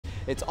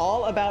It's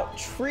all about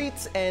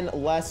treats and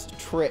less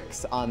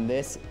tricks on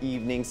this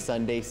evening's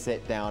Sunday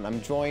Sit-Down.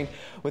 I'm joined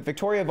with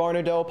Victoria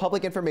Varnado,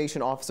 Public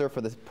Information Officer for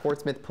the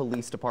Portsmouth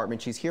Police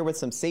Department. She's here with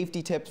some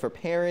safety tips for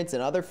parents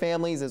and other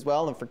families as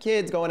well, and for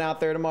kids going out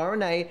there tomorrow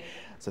night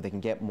so they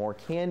can get more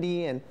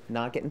candy and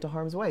not get into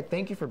harm's way.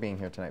 Thank you for being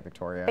here tonight,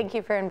 Victoria. Thank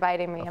you for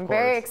inviting me. I'm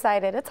very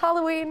excited. It's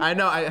Halloween. I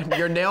know.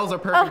 Your nails are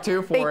perfect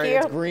too for it. Thank you.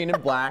 It's green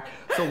and black.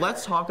 So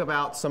let's talk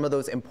about some of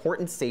those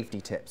important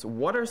safety tips.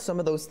 What are some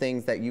of those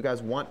things that you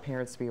guys want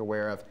parents to be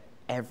aware of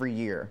every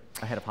year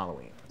ahead of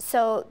Halloween?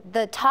 So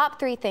the top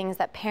 3 things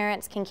that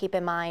parents can keep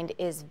in mind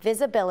is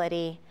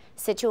visibility,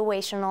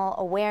 situational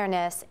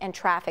awareness, and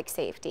traffic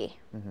safety.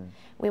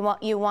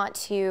 You want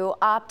to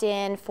opt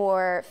in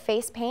for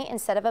face paint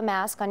instead of a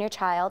mask on your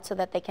child so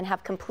that they can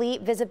have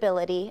complete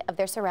visibility of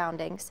their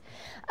surroundings.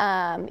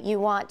 You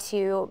want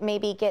to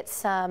maybe get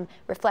some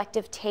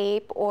reflective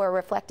tape or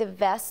reflective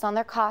vests on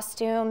their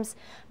costumes.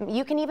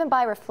 You can even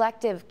buy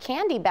reflective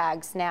candy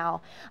bags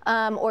now,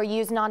 or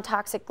use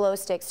non-toxic glow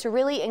sticks to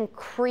really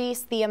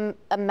increase the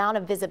amount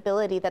of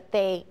visibility that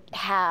they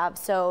have,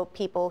 so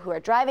people who are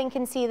driving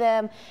can see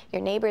them,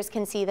 your neighbors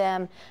can see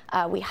them.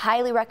 We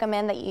highly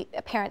recommend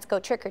that parents go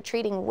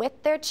trick-or-treating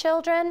with their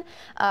children,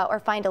 or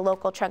find a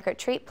local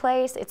trunk-or-treat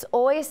place. It's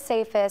always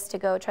safest to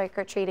go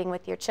trick-or-treating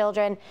with your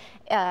children.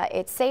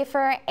 It's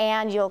safer,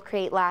 and you'll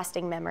create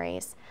lasting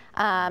memories.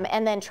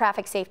 And then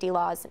traffic safety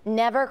laws.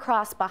 Never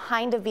cross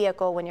behind a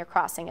vehicle when you're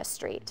crossing a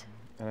street.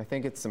 And I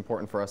think it's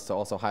important for us to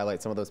also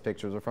highlight some of those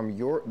pictures from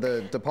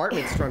the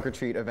department's trunk or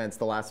treat events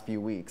the last few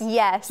weeks.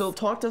 Yes. So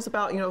talk to us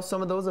about,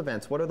 some of those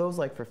events. What are those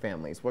like for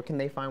families? What can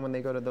they find when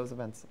they go to those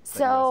events?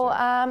 So,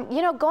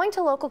 going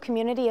to local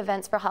community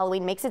events for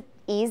Halloween makes it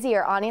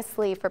easier,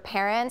 honestly, for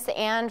parents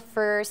and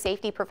for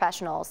safety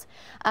professionals.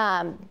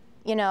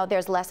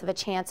 There's less of a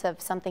chance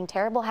of something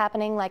terrible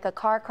happening, like a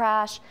car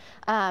crash.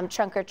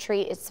 Trunk or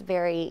treat, it's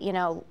very,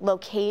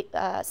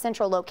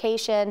 central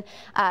location.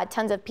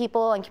 Tons of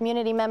people and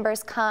community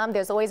members come.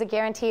 There's always a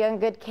guarantee on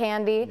good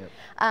candy.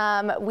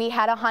 Yep. We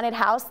had a haunted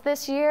house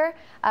this year.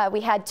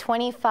 We had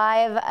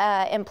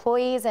 25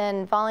 employees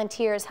and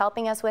volunteers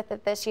helping us with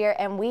it this year,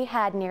 and we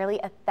had nearly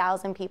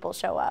 1,000 people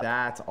show up.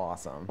 That's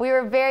awesome. We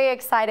were very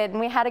excited, and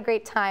we had a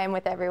great time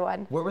with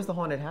everyone. Where was the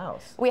haunted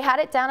house? We had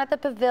it down at the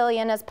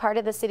pavilion as part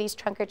of the city's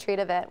trunk or treat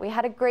event. We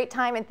had a great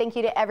time, and thank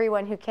you to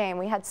everyone who came.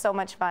 We had so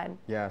much fun.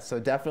 Yeah, so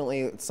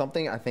definitely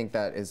something I think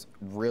that is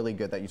really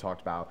good that you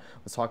talked about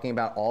was talking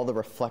about all the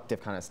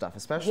reflective kind of stuff,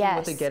 especially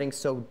with it getting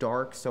so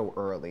dark so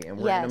early, and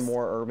we're in a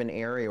more urban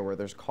area where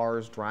there's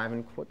cars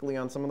driving quickly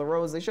on some of the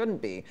roads they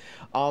shouldn't be.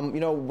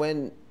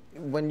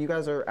 When you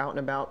guys are out and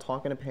about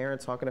talking to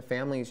parents, talking to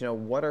families,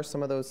 what are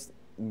some of those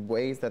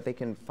ways that they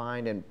can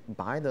find and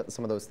buy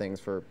some of those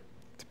things to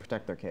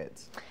protect their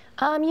kids?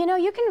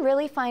 You can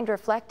really find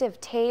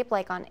reflective tape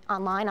like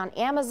online on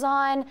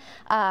Amazon.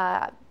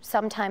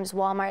 Sometimes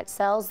Walmart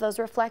sells those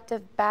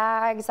reflective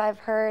bags, I've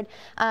heard.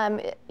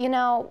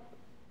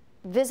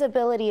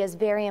 Visibility is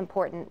very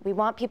important. We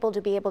want people to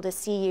be able to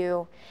see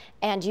you,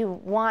 and you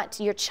want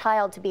your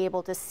child to be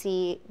able to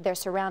see their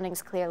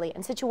surroundings clearly.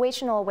 And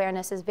situational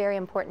awareness is very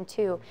important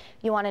too.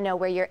 You want to know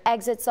where your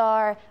exits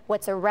are,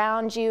 what's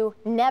around you,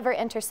 never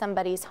enter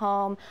somebody's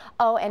home.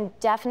 Oh, and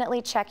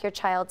definitely check your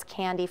child's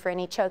candy for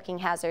any choking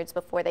hazards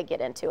before they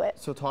get into it.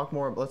 So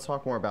let's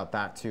talk more about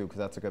that too, because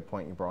that's a good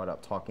point you brought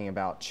up, talking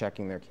about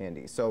checking their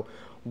candy. So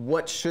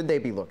what should they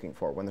be looking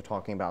for when they're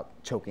talking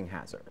about choking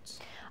hazards?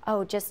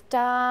 Oh, just,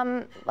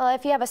 well,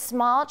 if you have a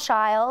small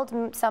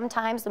child,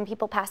 sometimes when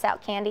people pass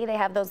out candy, they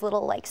have those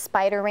little like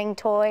spider ring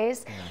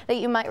toys that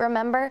you might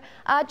remember.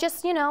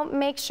 Just,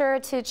 make sure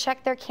to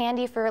check their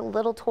candy for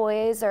little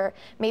toys, or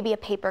maybe a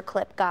paper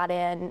clip got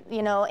in,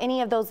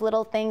 any of those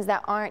little things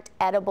that aren't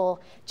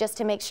edible, just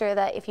to make sure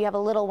that if you have a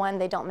little one,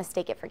 they don't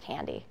mistake it for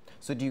candy.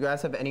 So do you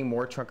guys have any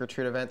more trunk or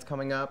treat events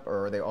coming up,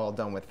 or are they all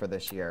done with for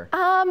this year?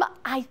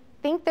 I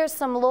think there's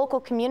some local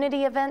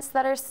community events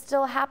that are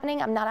still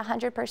happening. I'm not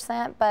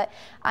 100%, but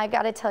I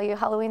got to tell you,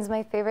 Halloween's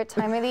my favorite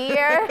time of the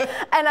year,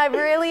 and I've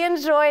really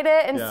enjoyed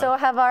it, and so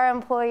have our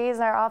employees,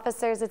 our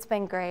officers. It's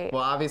been great.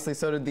 Well, obviously,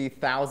 so did the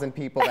 1,000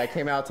 people that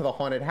came out to the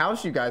haunted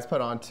house you guys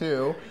put on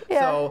too.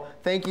 So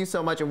thank you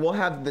so much, and we'll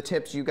have the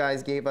tips you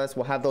guys gave us.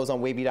 We'll have those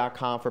on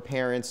wavy.com for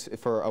parents,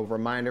 for a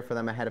reminder for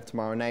them ahead of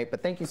tomorrow night.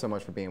 But thank you so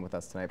much for being with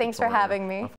us tonight. Thanks for having me.